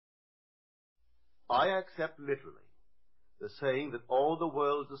I accept literally the saying that all the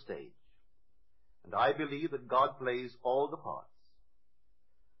world's a stage, and I believe that God plays all the parts.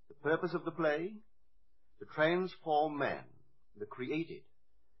 The purpose of the play? To transform man, the created,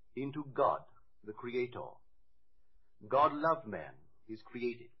 into God, the Creator. God loved man, his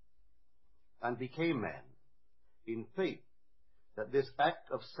created, and became man in faith that this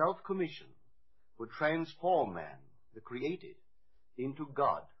act of self-commission would transform man, the created, into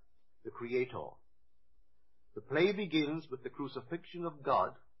God, the Creator. The play begins with the crucifixion of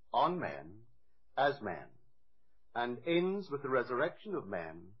God on man as man, and ends with the resurrection of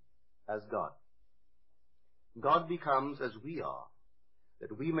man as God. God becomes as we are,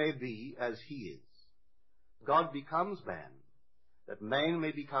 that we may be as he is. God becomes man, that man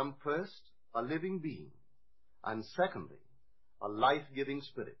may become first a living being, and secondly, a life-giving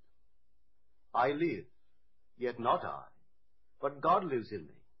spirit. I live, yet not I, but God lives in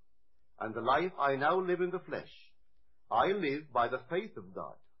me. And the life I now live in the flesh, I live by the faith of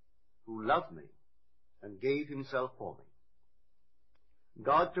God, who loved me and gave himself for me.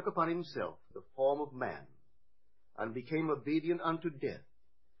 God took upon himself the form of man, and became obedient unto death,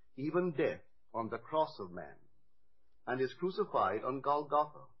 even death on the cross of man, and is crucified on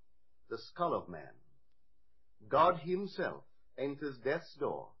Golgotha, the skull of man. God himself enters death's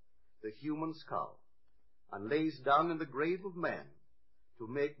door, the human skull, and lays down in the grave of man to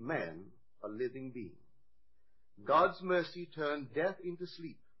make man a living being. God's mercy turned death into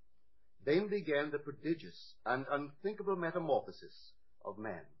sleep. Then began the prodigious and unthinkable metamorphosis of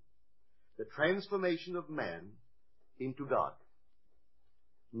man, the transformation of man into God.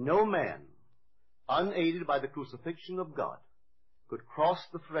 No man, unaided by the crucifixion of God, could cross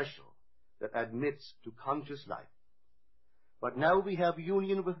the threshold that admits to conscious life. But now we have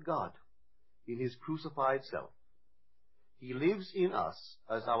union with God in his crucified self. He lives in us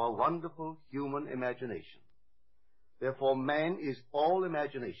as our wonderful human imagination. Therefore man is all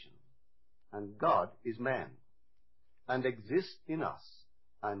imagination, and God is man, and exists in us,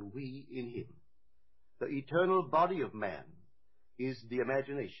 and we in him. The eternal body of man is the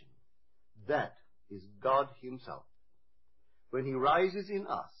imagination. That is God himself. When he rises in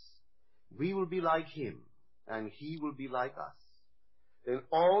us, we will be like him, and he will be like us. Then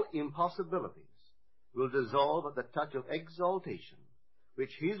all impossibilities will dissolve at the touch of exaltation,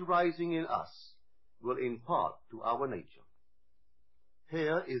 which his rising in us will impart to our nature.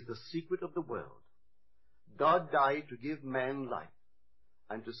 Here is the secret of the world. God died to give man life,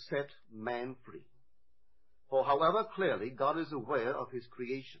 and to set man free. For however clearly God is aware of his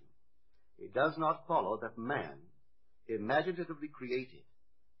creation, it does not follow that man, imaginatively created,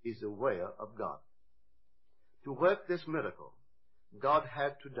 is aware of God. To work this miracle, God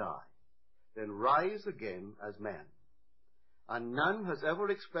had to die, then rise again as man. And none has ever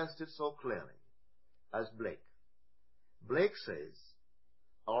expressed it so clearly as Blake. Blake says,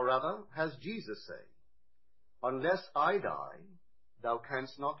 or rather has Jesus say, unless I die, thou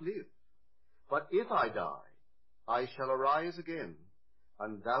canst not live. But if I die, I shall arise again,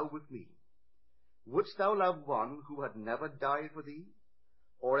 and thou with me. Wouldst thou love one who had never died for thee,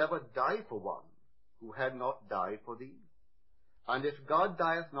 or ever die for one who had not died for thee? And if God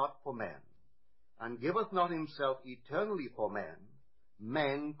dieth not for man, and giveth not himself eternally for man,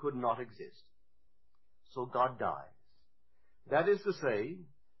 man could not exist. So God dies. That is to say,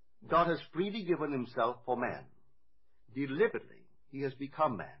 God has freely given himself for man. Deliberately, he has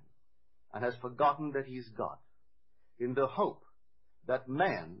become man, and has forgotten that he is God, in the hope that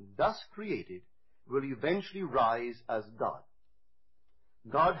man, thus created, will eventually rise as God.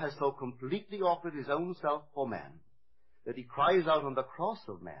 God has so completely offered his own self for man, that he cries out on the cross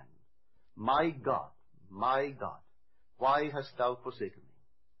of man, my God, why hast thou forsaken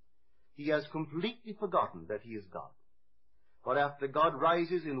me? He has completely forgotten that he is God. But after God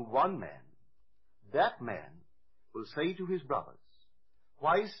rises in one man, that man will say to his brothers,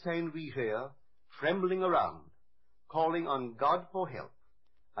 why stand we here trembling around, calling on God for help,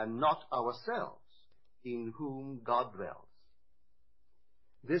 and not ourselves, in whom God dwells?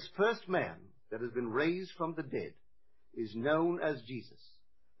 This first man that has been raised from the dead is known as Jesus,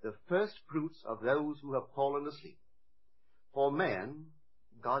 the first fruits of those who have fallen asleep. For man,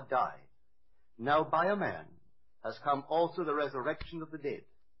 God died. Now by a man has come also the resurrection of the dead.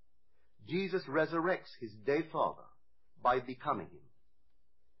 Jesus resurrects his dead father by becoming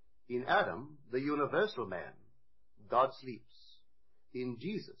him. In Adam, the universal man, God sleeps. In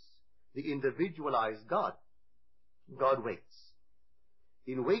Jesus, the individualized God, God wakes.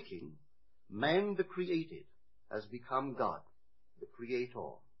 In waking, man the created has become God, the Creator,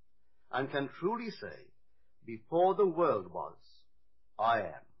 and can truly say, before the world was, I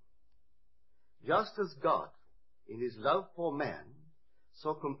am. Just as God, in his love for man,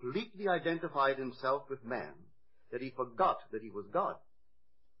 so completely identified himself with man that he forgot that he was God,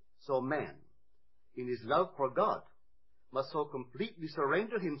 so man, in his love for God, must so completely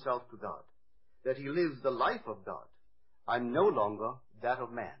surrender himself to God that he lives the life of God and no longer that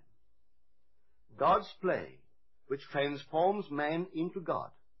of man. God's play, which transforms man into God,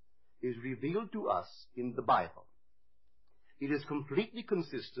 is revealed to us in the Bible. It is completely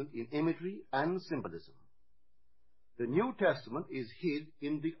consistent in imagery and symbolism. The New Testament is hid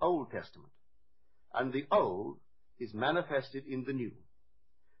in the Old Testament, and the Old is manifested in the New.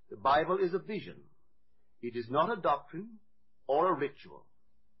 The Bible is a vision. It is not a doctrine or a ritual.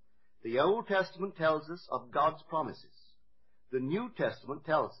 The Old Testament tells us of God's promises. The New Testament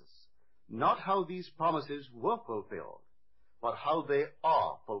tells us not how these promises were fulfilled, but how they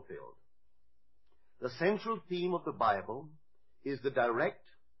are fulfilled. The central theme of the Bible is the direct,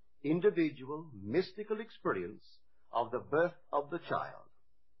 individual, mystical experience of the birth of the child.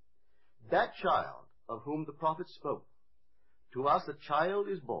 That child of whom the prophet spoke. To us a child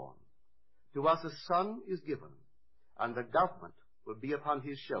is born, to us a son is given, and the government will be upon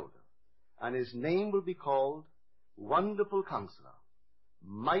his shoulder, and his name will be called Wonderful Counselor,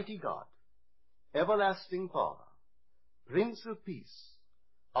 Mighty God, Everlasting Father, Prince of Peace.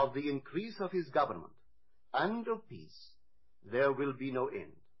 Of the increase of his government and of peace there will be no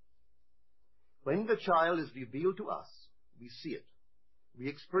end. When the child is revealed to us, we see it, we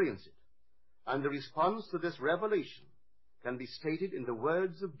experience it, and the response to this revelation can be stated in the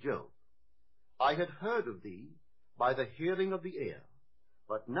words of Job. I had heard of thee by the hearing of the ear,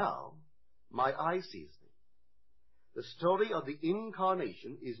 but now my eye sees thee. The story of the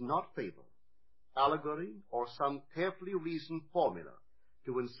incarnation is not fable, allegory, or some carefully reasoned formula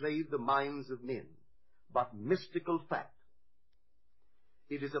to enslave the minds of men, but mystical fact.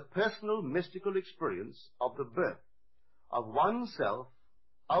 It is a personal mystical experience of the birth of oneself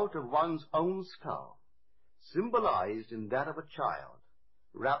out of one's own skull, symbolized in that of a child,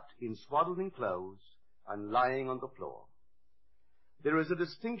 wrapped in swaddling clothes and lying on the floor. There is a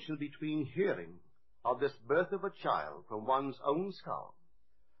distinction between hearing of this birth of a child from one's own skull,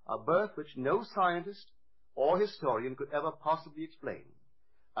 a birth which no scientist or historian could ever possibly explain,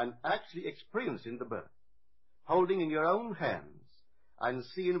 and actually experiencing the birth, holding in your own hands and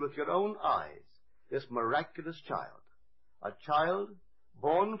seeing with your own eyes this miraculous child, a child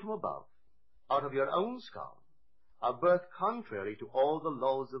born from above, out of your own skull, a birth contrary to all the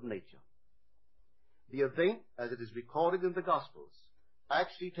laws of nature. The event, as it is recorded in the Gospels,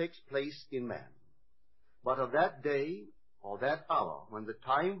 actually takes place in man. But of that day or that hour when the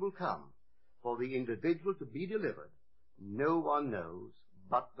time will come for the individual to be delivered, no one knows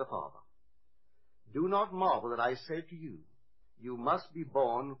but the Father. Do not marvel that I say to you, you must be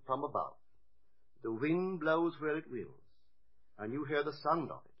born from above. The wind blows where it wills, and you hear the sound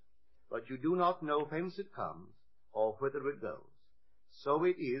of it, but you do not know whence it comes or whither it goes. So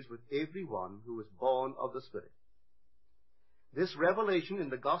it is with everyone who is born of the Spirit. This revelation in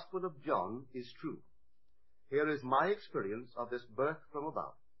the Gospel of John is true. Here is my experience of this birth from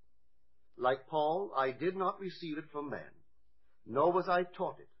above. Like Paul, I did not receive it from man, nor was I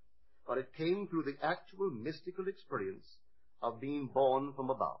taught it, but it came through the actual mystical experience of being born from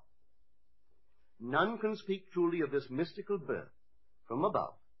above. None can speak truly of this mystical birth from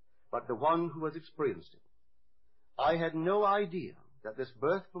above but the one who has experienced it. I had no idea that this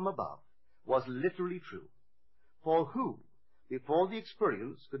birth from above was literally true. For who, before the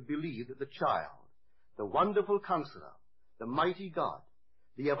experience, could believe that the child, the Wonderful Counselor, the Mighty God,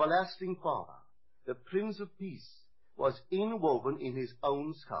 the Everlasting Father, the Prince of Peace, was inwoven in his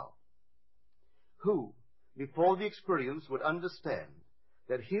own skull? Who, before the experience, would understand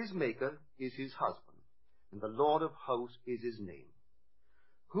that his Maker is his husband, and the Lord of hosts is his name?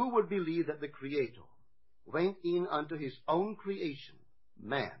 Who would believe that the Creator went in unto his own creation,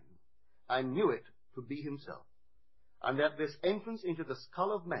 man, and knew it to be himself, and that this entrance into the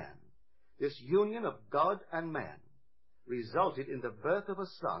skull of man, this union of God and man, resulted in the birth of a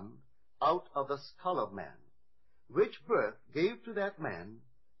son out of the skull of man, which birth gave to that man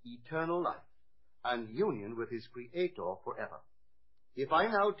eternal life and union with his Creator forever? If I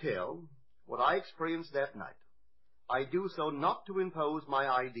now tell what I experienced that night, I do so not to impose my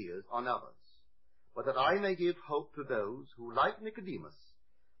ideas on others, but that I may give hope to those who, like Nicodemus,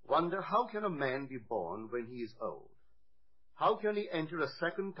 wonder how can a man be born when he is old? How can he enter a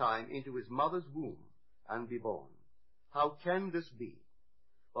second time into his mother's womb and be born? How can this be?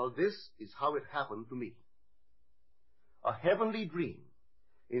 Well, this is how it happened to me. A heavenly dream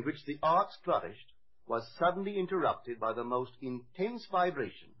in which the arts flourished was suddenly interrupted by the most intense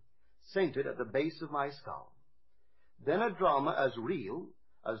vibration, centered at the base of my skull. Then a drama as real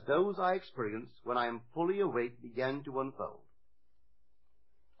as those I experience when I am fully awake began to unfold.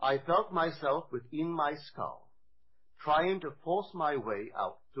 I felt myself within my skull, trying to force my way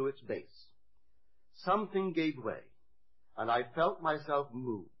out through its base. Something gave way, and I felt myself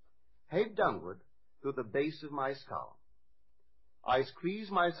move, head downward, through the base of my skull. I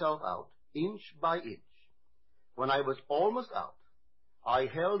squeezed myself out, inch by inch. When I was almost out, I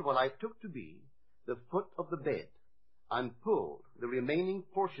held what I took to be the foot of the bed and pulled the remaining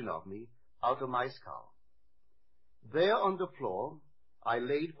portion of me out of my skull. There on the floor, I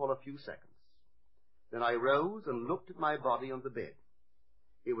laid for a few seconds. Then I rose and looked at my body on the bed.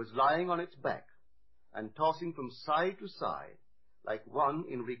 It was lying on its back and tossing from side to side like one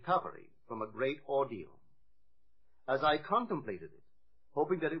in recovery from a great ordeal. As I contemplated it,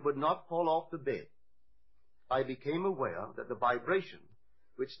 hoping that it would not fall off the bed, I became aware that the vibration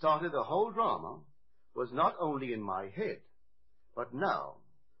which started the whole drama was not only in my head, but now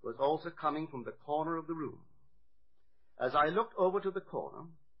was also coming from the corner of the room. As I looked over to the corner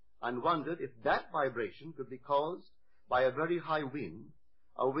and wondered if that vibration could be caused by a very high wind,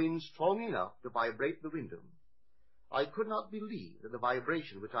 a wind strong enough to vibrate the window, I could not believe that the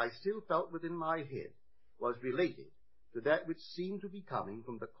vibration which I still felt within my head was related to that which seemed to be coming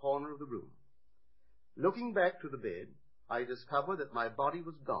from the corner of the room. Looking back to the bed, I discovered that my body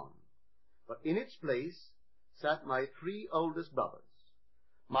was gone, but in its place sat my 3 oldest brothers.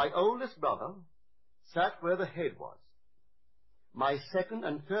 My oldest brother sat where the head was. My second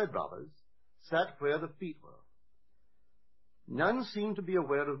and third brothers sat where the feet were. None seemed to be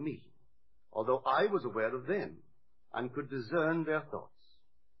aware of me, although I was aware of them and could discern their thoughts.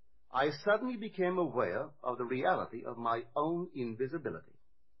 I suddenly became aware of the reality of my own invisibility.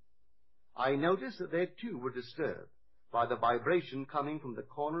 I noticed that they too were disturbed by the vibration coming from the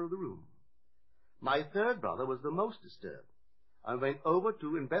corner of the room. My third brother was the most disturbed and went over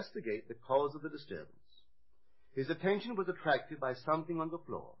to investigate the cause of the disturbance. His attention was attracted by something on the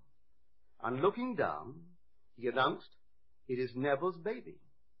floor, and looking down, he announced, "It is Neville's baby."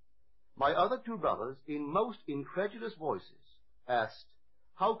 My other 2 brothers, in most incredulous voices, asked,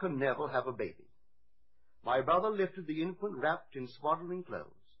 "How can Neville have a baby?" My brother lifted the infant wrapped in swaddling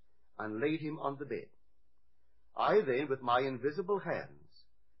clothes and laid him on the bed. I then, with my invisible hands,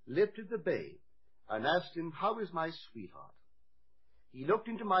 lifted the babe and asked him, "How is my sweetheart?" He looked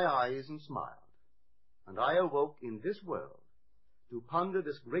into my eyes and smiled, and I awoke in this world to ponder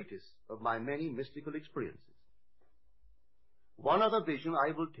this greatest of my many mystical experiences. One other vision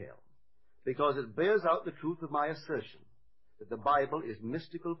I will tell, because it bears out the truth of my assertion that the Bible is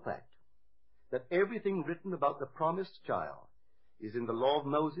mystical fact, that everything written about the promised child is in the law of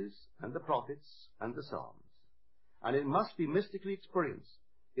Moses and the prophets and the Psalms, and it must be mystically experienced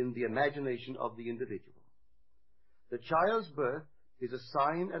in the imagination of the individual. The child's birth is a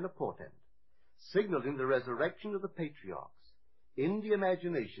sign and a portent, signaling the resurrection of the patriarchs in the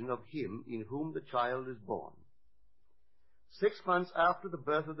imagination of him in whom the child is born. 6 months after the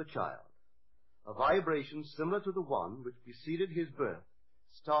birth of the child, a vibration similar to the one which preceded his birth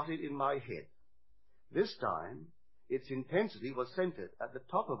started in my head. This time, its intensity was centered at the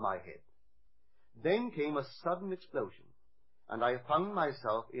top of my head. Then came a sudden explosion, and I found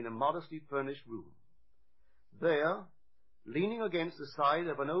myself in a modestly furnished room. There, leaning against the side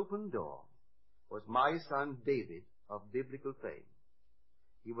of an open door, was my son David of biblical fame.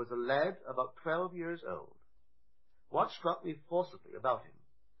 He was a lad about 12 years old. What struck me forcibly about him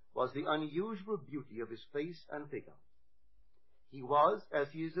was the unusual beauty of his face and figure. He was, as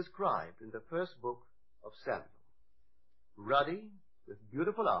he is described in the first book of Samuel, ruddy, with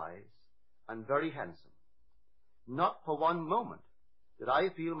beautiful eyes, and very handsome. Not for one moment did I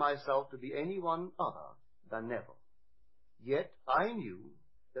feel myself to be anyone other than Neville. Yet I knew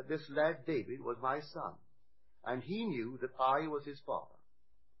that this lad David was my son, and he knew that I was his father.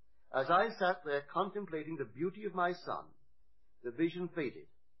 As I sat there contemplating the beauty of my son, the vision faded,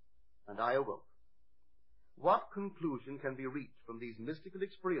 and I awoke. What conclusion can be reached from these mystical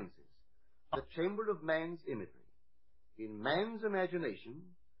experiences? The chamber of man's imagery. In man's imagination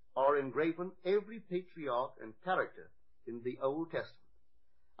are engraven every patriarch and character in the Old Testament,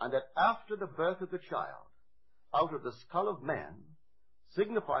 and that after the birth of the child, out of the skull of man,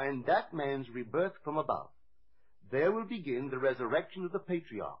 signifying that man's rebirth from above, there will begin the resurrection of the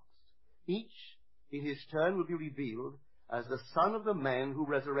patriarchs. Each, in his turn, will be revealed as the son of the man who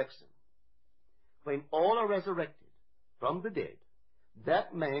resurrects him. When all are resurrected from the dead,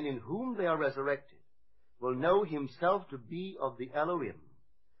 that man in whom they are resurrected will know himself to be of the Elohim,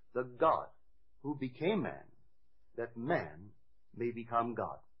 the God who became man, that man may become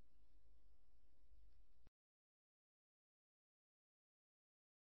God.